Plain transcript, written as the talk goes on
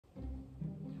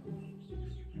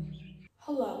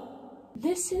Hello.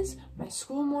 This is my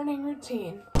school morning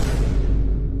routine.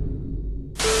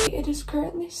 It is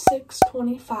currently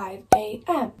 6:25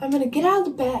 a.m. I'm gonna get out of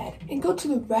the bed and go to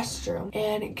the restroom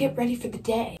and get ready for the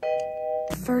day.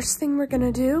 First thing we're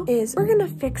gonna do is we're gonna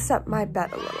fix up my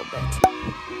bed a little bit.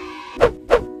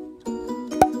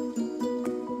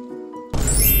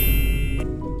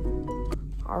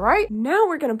 All right, now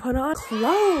we're gonna put on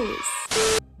clothes.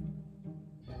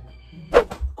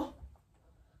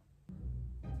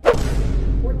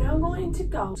 We're now going to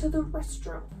go to the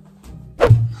restroom.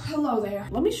 Hello there.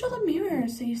 Let me show the mirror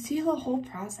so you see the whole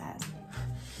process.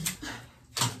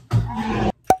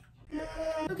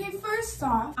 Okay, first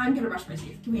off, I'm gonna brush my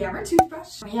teeth. We have our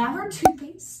toothbrush. We have our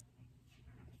toothpaste.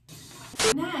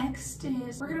 Next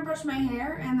is we're gonna brush my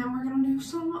hair and then we're gonna do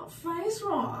some face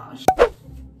wash.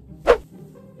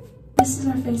 This is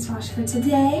our face wash for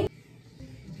today.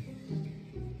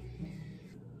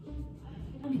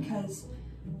 Because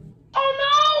oh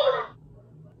no!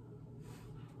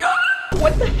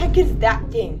 What the heck is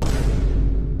that thing?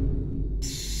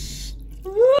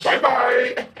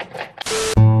 Bye-bye!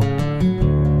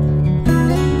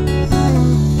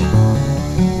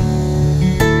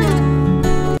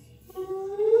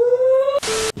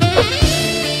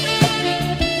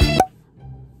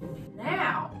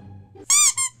 Now,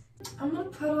 I'm gonna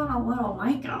put on a little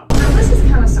makeup. Now this is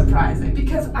kind of surprising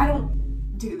because I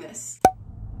don't do this.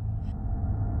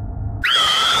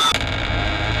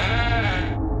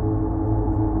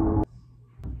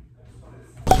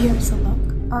 Here's a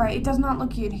look. All right, it does not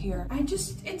look good here.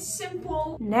 It's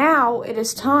simple. Now it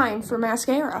is time for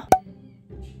mascara.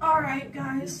 All right,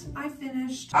 guys, I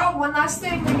finished. Oh, one last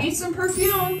thing. We need some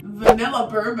perfume. Vanilla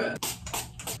bourbon.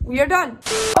 We are done.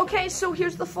 Okay, so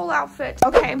here's the full outfit.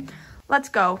 Okay, let's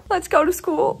go. Let's go to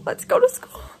school. Let's go to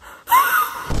school.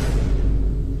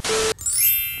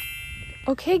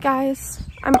 Okay, guys,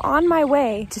 I'm on my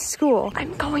way to school.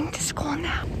 I'm going to school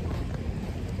now.